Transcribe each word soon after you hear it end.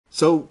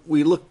So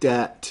we looked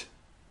at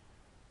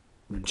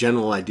the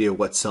general idea of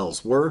what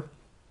cells were,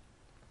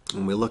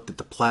 and we looked at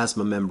the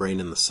plasma membrane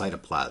and the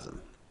cytoplasm.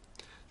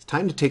 It's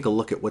time to take a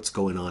look at what's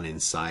going on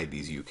inside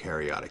these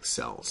eukaryotic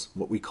cells,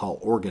 what we call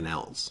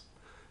organelles.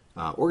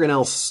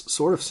 Organelles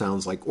sort of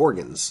sounds like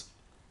organs,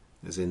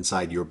 as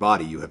inside your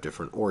body you have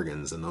different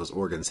organs, and those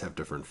organs have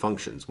different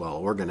functions.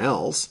 Well,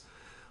 organelles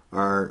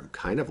are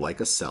kind of like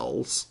a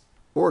cell's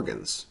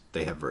organs.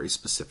 They have very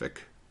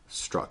specific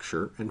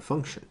structure and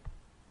function.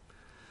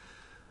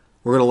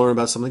 We're going to learn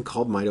about something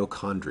called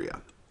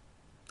mitochondria.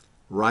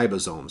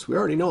 Ribosomes. We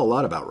already know a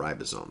lot about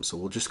ribosomes, so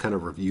we'll just kind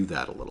of review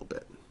that a little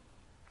bit.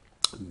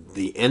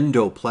 The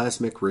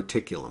endoplasmic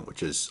reticulum,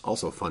 which is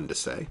also fun to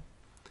say.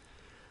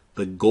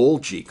 The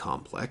Golgi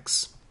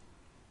complex.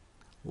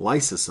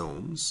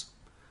 Lysosomes.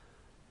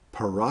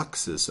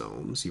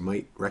 Peroxisomes. You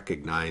might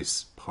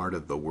recognize part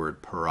of the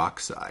word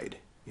peroxide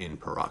in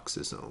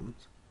peroxisomes.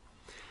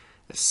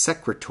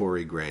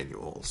 Secretory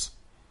granules.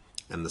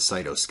 And the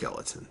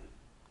cytoskeleton.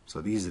 So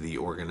these are the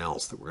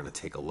organelles that we're going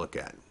to take a look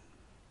at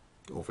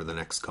over the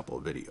next couple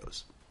of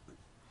videos.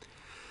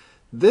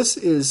 This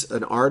is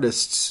an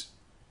artist's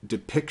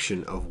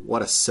depiction of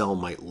what a cell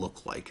might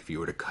look like if you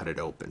were to cut it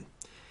open.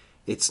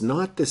 It's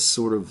not this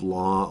sort of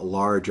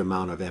large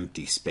amount of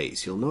empty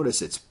space. You'll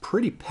notice it's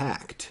pretty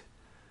packed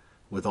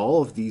with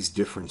all of these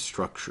different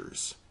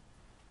structures.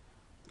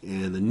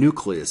 And the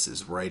nucleus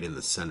is right in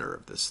the center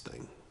of this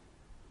thing.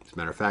 As a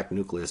matter of fact,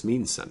 nucleus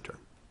means center.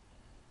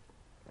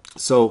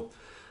 So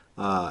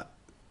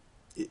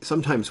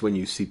sometimes when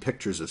you see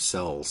pictures of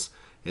cells,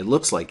 it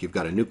looks like you've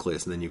got a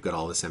nucleus and then you've got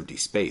all this empty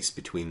space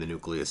between the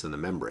nucleus and the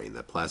membrane,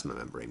 the plasma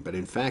membrane. But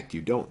in fact,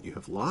 you don't. You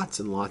have lots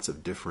and lots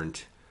of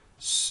different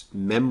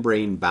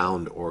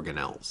membrane-bound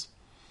organelles.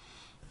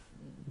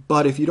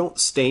 But if you don't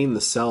stain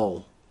the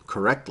cell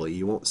correctly,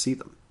 you won't see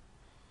them.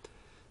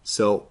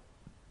 So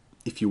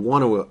if you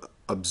want to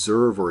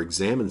observe or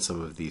examine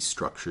some of these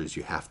structures,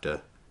 you have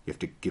to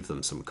give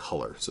them some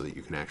color so that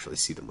you can actually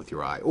see them with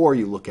your eye, or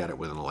you look at it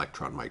with an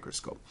electron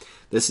microscope.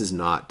 This is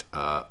not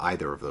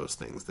either of those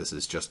things. This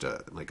is just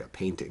like a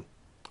painting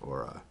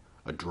or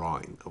a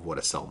drawing of what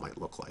a cell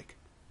might look like.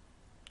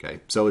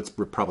 Okay, so it's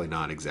probably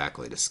not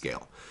exactly to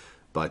scale,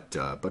 but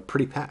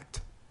pretty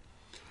packed.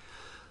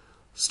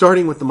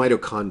 Starting with the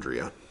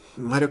mitochondria.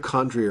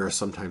 Mitochondria are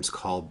sometimes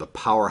called the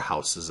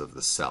powerhouses of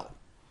the cell.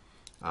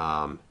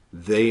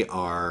 They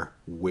are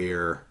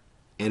where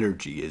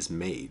energy is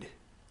made.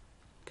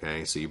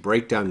 Okay, so you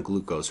break down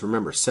glucose.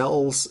 Remember,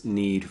 cells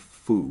need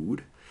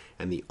food,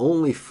 and the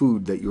only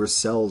food that your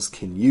cells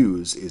can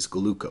use is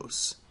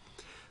glucose.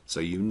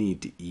 So you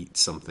need to eat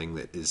something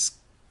that is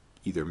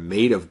either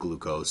made of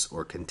glucose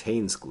or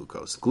contains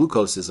glucose.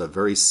 Glucose is a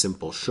very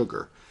simple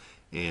sugar,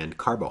 and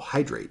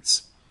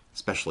carbohydrates,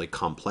 especially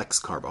complex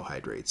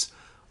carbohydrates,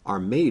 are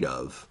made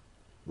of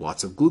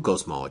lots of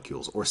glucose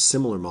molecules or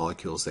similar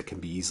molecules that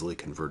can be easily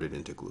converted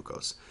into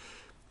glucose.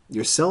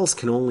 Your cells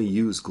can only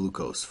use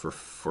glucose for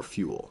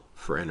fuel,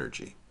 for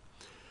energy.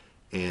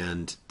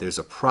 And there's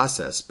a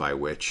process by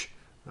which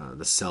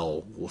the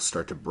cell will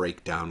start to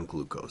break down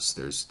glucose.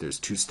 There's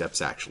two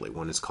steps actually.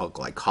 One is called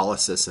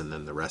glycolysis, and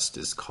then the rest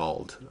is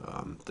called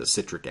the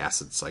citric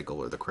acid cycle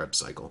or the Krebs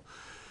cycle.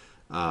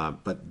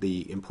 But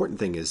the important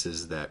thing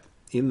is that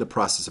in the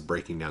process of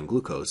breaking down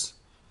glucose,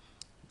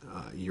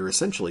 you're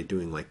essentially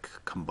doing like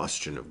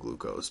combustion of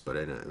glucose, but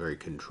in a very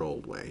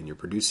controlled way. And you're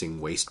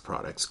producing waste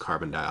products,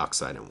 carbon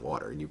dioxide and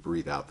water, and you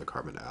breathe out the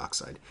carbon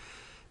dioxide.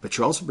 But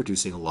you're also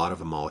producing a lot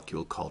of a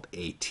molecule called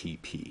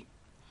ATP.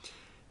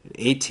 And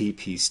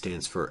ATP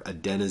stands for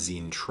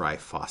adenosine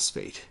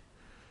triphosphate,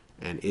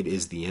 and it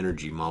is the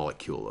energy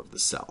molecule of the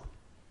cell.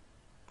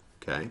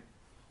 Okay?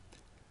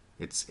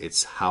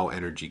 It's how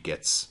energy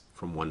gets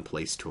from one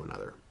place to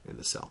another in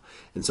the cell.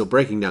 And so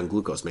breaking down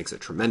glucose makes a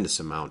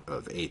tremendous amount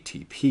of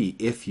ATP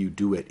if you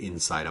do it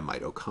inside a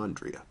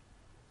mitochondria.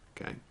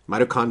 Okay?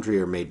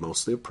 Mitochondria are made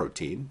mostly of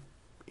protein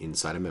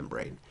inside a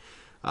membrane,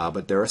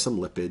 but there are some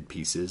lipid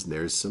pieces, and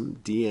there's some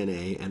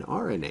DNA and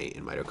RNA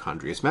in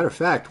mitochondria. As a matter of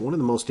fact, one of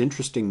the most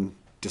interesting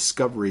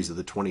discoveries of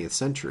the 20th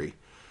century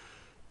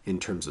in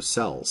terms of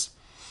cells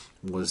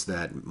was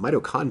that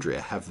mitochondria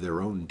have their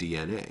own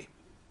DNA.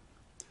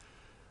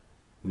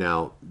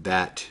 Now,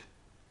 that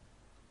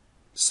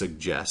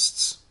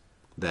suggests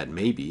that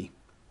maybe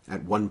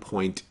at one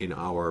point in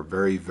our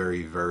very,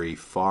 very, very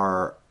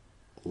far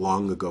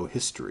long ago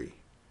history,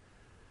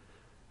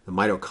 the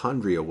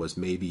mitochondria was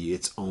maybe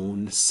its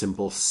own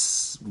simple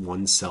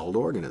one-celled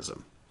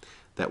organism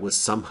that was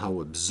somehow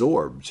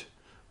absorbed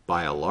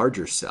by a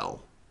larger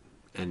cell,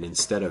 and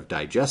instead of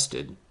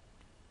digested,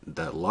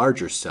 the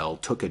larger cell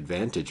took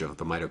advantage of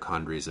the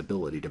mitochondria's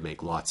ability to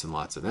make lots and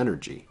lots of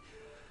energy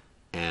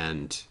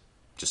and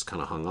just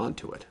kind of hung on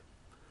to it.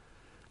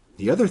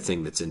 The other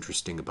thing that's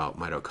interesting about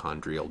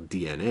mitochondrial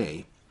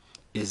DNA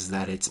is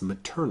that it's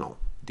maternal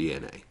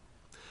DNA.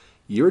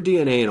 Your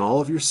DNA in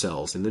all of your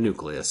cells in the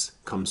nucleus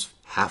comes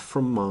half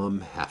from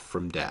mom, half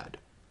from dad.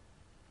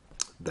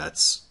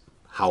 That's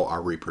how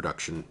our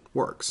reproduction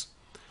works.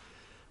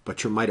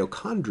 But your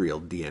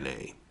mitochondrial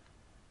DNA,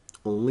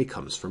 only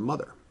comes from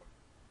mother.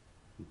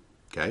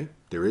 Okay?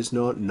 There is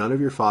none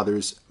of your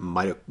father's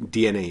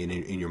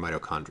DNA in your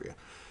mitochondria.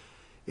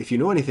 If you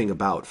know anything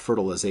about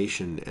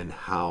fertilization and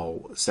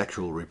how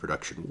sexual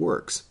reproduction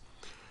works,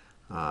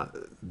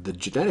 the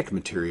genetic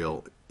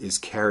material is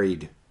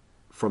carried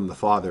from the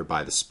father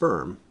by the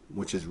sperm,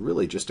 which is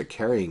really just a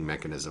carrying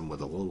mechanism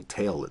with a little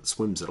tail that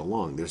swims it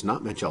along. There's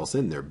not much else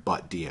in there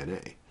but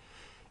DNA.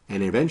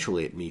 And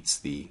eventually it meets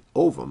the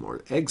ovum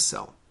or egg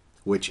cell,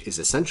 which is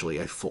essentially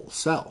a full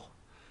cell.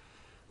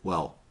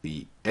 Well,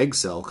 the egg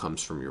cell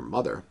comes from your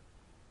mother,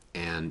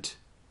 and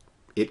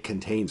it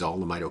contains all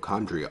the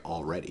mitochondria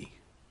already.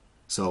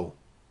 So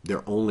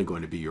they're only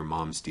going to be your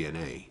mom's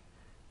DNA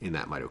in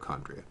that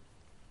mitochondria.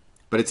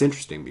 But it's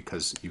interesting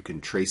because you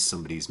can trace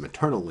somebody's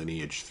maternal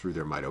lineage through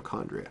their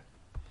mitochondria.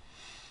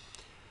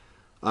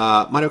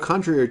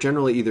 Mitochondria are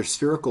generally either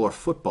spherical or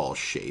football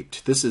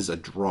shaped. This is a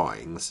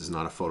drawing. This is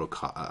not a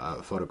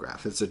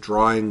photograph. It's a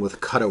drawing with a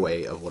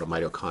cutaway of what a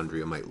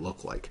mitochondria might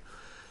look like.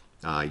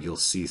 You'll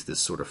see this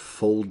sort of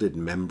folded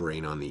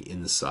membrane on the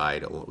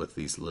inside with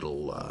these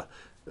little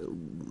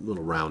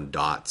round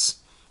dots.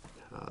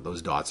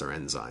 Those dots are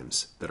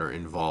enzymes that are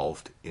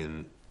involved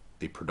in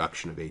the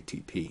production of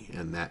ATP,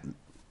 and that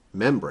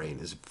membrane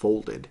is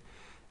folded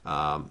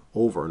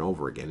over and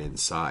over again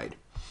inside.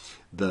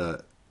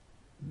 The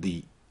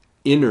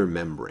inner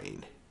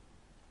membrane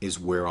is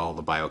where all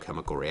the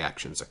biochemical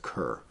reactions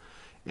occur.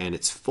 And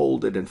it's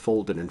folded and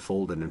folded and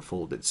folded and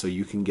folded. So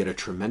you can get a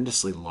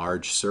tremendously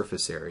large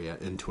surface area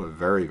into a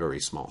very, very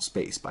small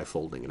space by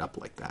folding it up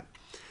like that.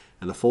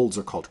 And the folds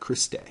are called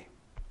cristae.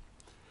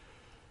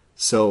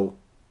 So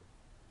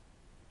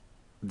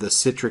the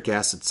citric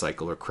acid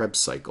cycle or Krebs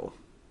cycle,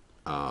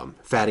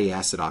 fatty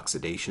acid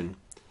oxidation,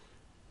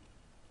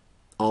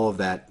 all of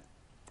that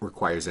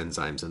requires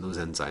enzymes, and those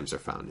enzymes are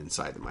found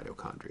inside the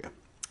mitochondria.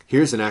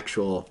 Here's an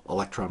actual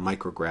electron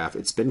micrograph.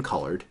 It's been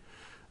colored,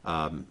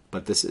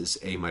 but this is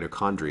a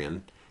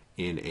mitochondrion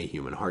in a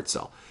human heart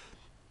cell.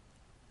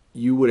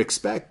 You would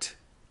expect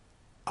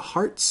a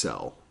heart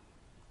cell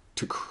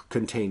to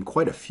contain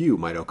quite a few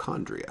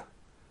mitochondria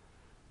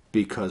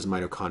because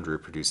mitochondria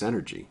produce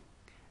energy.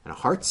 And a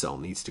heart cell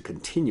needs to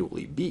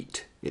continually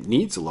beat. It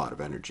needs a lot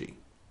of energy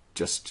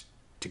just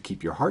to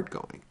keep your heart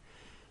going.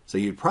 So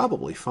you'd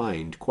probably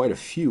find quite a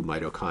few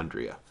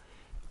mitochondria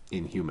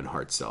in human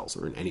heart cells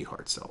or in any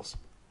heart cells.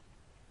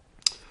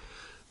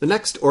 The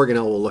next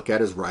organelle we'll look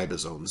at is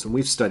ribosomes, and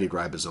we've studied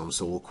ribosomes,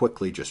 so we'll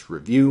quickly just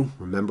review.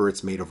 Remember,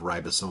 it's made of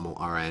ribosomal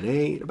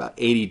RNA, about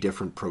 80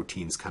 different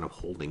proteins kind of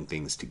holding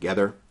things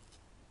together.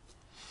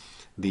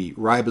 The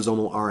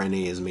ribosomal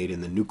RNA is made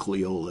in the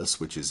nucleolus,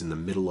 which is in the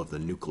middle of the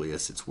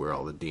nucleus. It's where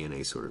all the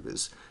DNA sort of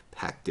is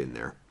packed in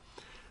there.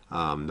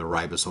 The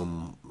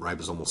ribosomal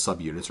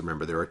subunits,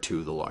 remember there are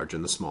two, the large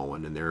and the small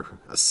one, and they're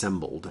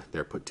assembled,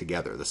 they're put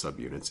together, the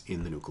subunits,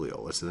 in the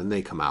nucleolus, and then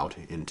they come out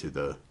into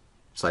the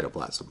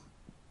cytoplasm.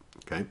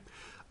 Okay?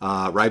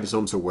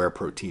 Ribosomes are where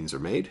proteins are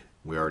made.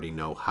 We already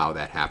know how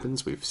that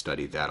happens. We've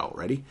studied that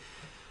already.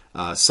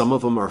 Some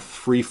of them are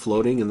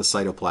free-floating in the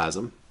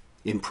cytoplasm.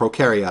 In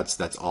prokaryotes,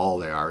 that's all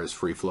they are, is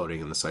free-floating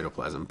in the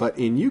cytoplasm. But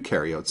in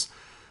eukaryotes,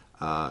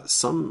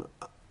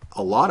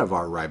 a lot of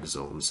our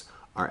ribosomes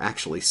are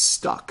actually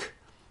stuck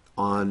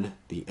on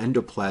the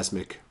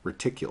endoplasmic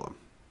reticulum,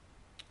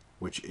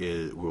 which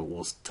is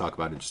we'll talk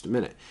about in just a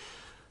minute.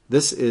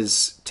 This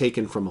is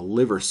taken from a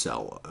liver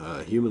cell.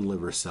 A human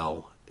liver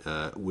cell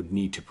would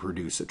need to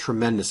produce a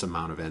tremendous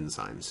amount of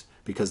enzymes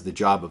because the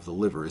job of the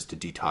liver is to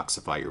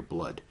detoxify your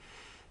blood.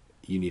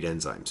 You need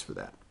enzymes for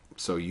that.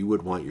 So you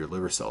would want your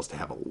liver cells to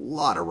have a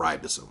lot of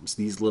ribosomes.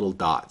 These little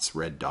dots,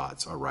 red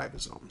dots, are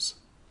ribosomes.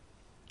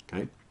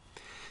 Okay?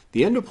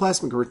 The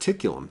endoplasmic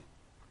reticulum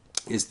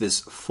is this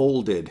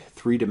folded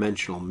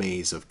three-dimensional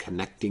maze of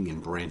connecting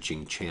and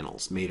branching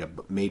channels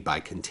made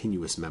by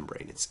continuous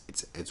membrane.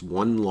 It's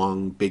one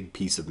long big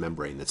piece of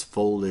membrane that's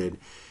folded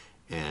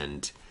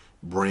and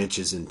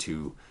branches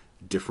into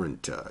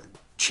different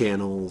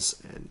channels,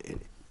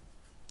 and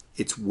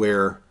it's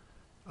where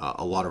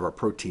a lot of our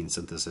protein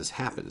synthesis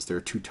happens. There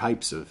are two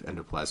types of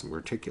endoplasmic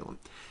reticulum.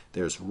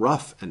 There's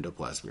rough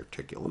endoplasmic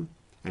reticulum,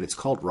 and it's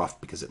called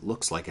rough because it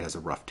looks like it has a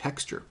rough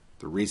texture.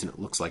 The reason it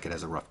looks like it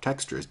has a rough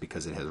texture is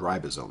because it has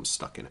ribosomes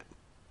stuck in it.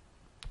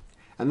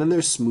 And then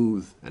there's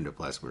smooth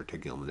endoplasmic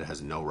reticulum that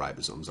has no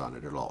ribosomes on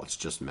it at all. It's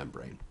just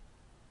membrane.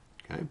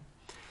 Okay?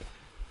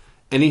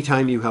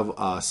 Anytime you have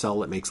a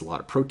cell that makes a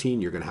lot of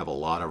protein, you're going to have a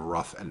lot of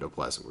rough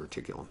endoplasmic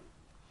reticulum.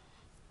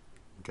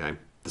 Okay?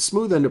 The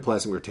smooth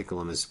endoplasmic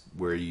reticulum is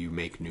where you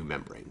make new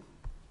membrane.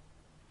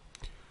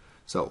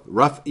 So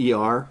rough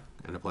ER,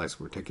 endoplasmic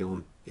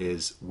reticulum,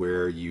 is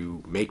where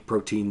you make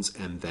proteins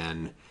and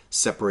then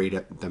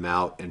separate them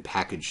out and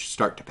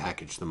start to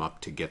package them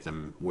up to get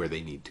them where they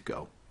need to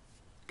go.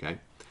 Okay,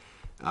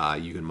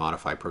 you can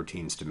modify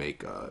proteins to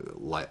make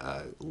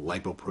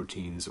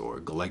lipoproteins or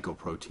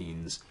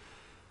glycoproteins.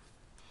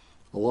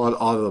 All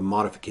of the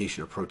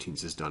modification of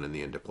proteins is done in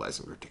the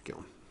endoplasmic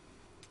reticulum.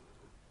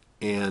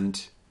 And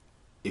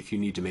if you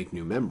need to make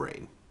new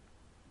membrane,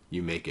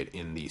 you make it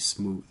in the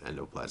smooth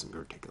endoplasmic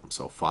reticulum.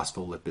 So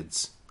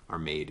phospholipids are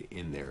made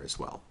in there as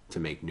well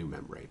to make new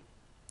membrane.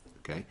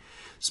 Okay,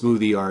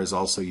 smooth ER is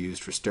also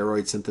used for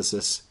steroid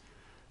synthesis,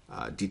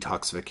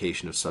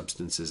 detoxification of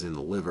substances in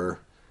the liver,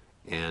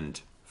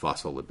 and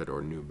phospholipid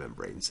or new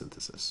membrane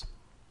synthesis.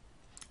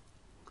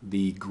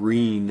 The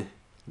green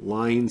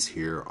lines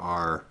here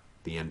are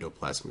the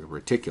endoplasmic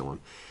reticulum.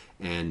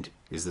 And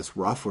is this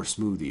rough or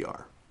smooth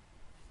ER?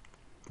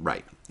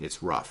 Right,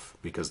 it's rough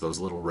because those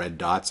little red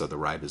dots are the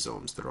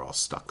ribosomes that are all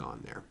stuck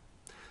on there.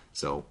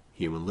 So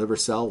human liver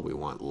cell, we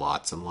want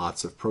lots and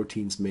lots of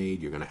proteins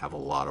made. You're going to have a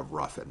lot of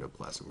rough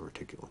endoplasmic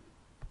reticulum.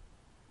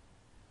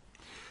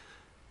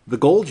 The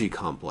Golgi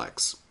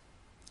complex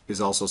is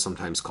also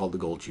sometimes called the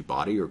Golgi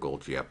body or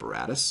Golgi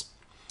apparatus.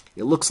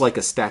 It looks like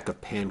a stack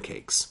of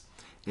pancakes,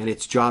 and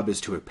its job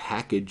is to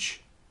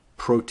package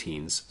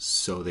proteins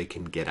so they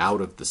can get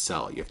out of the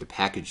cell. You have to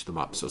package them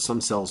up. So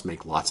some cells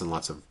make lots and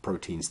lots of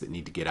proteins that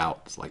need to get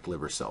out, like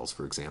liver cells,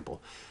 for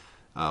example.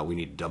 We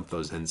need to dump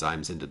those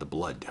enzymes into the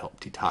blood to help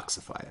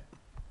detoxify it.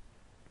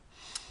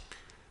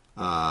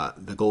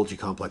 The Golgi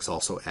complex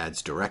also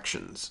adds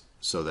directions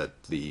so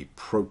that the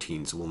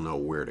proteins will know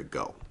where to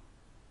go.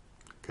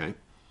 Okay?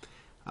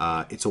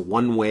 It's a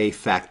one-way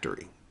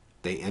factory.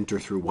 They enter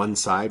through one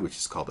side, which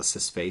is called the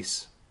cis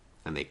face,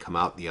 and they come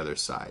out the other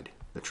side,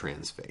 the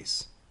trans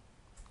face.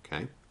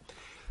 Okay?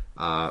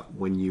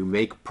 When you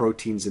make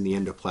proteins in the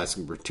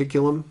endoplasmic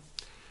reticulum,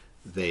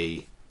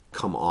 they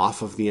come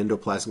off of the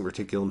endoplasmic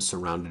reticulum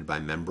surrounded by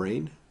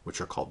membrane,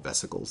 which are called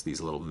vesicles,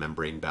 these little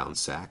membrane-bound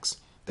sacs.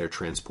 They're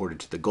transported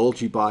to the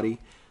Golgi body.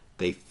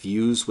 They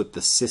fuse with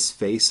the cis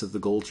face of the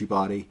Golgi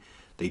body.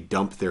 They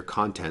dump their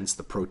contents,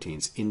 the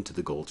proteins, into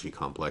the Golgi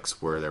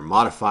complex where they're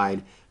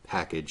modified,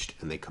 packaged,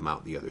 and they come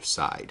out the other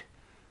side.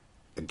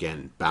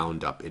 Again,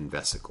 bound up in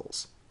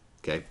vesicles.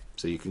 Okay?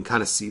 So you can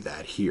kind of see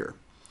that here.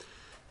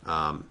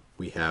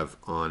 We have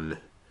on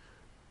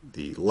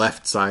the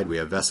left side, we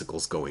have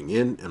vesicles going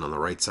in, and on the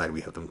right side,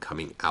 we have them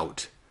coming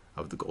out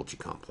of the Golgi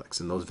complex.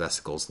 And those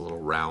vesicles, the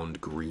little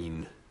round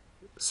green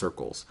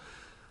circles,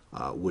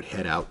 would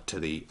head out to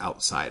the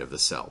outside of the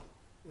cell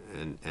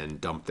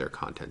and dump their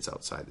contents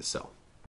outside the cell.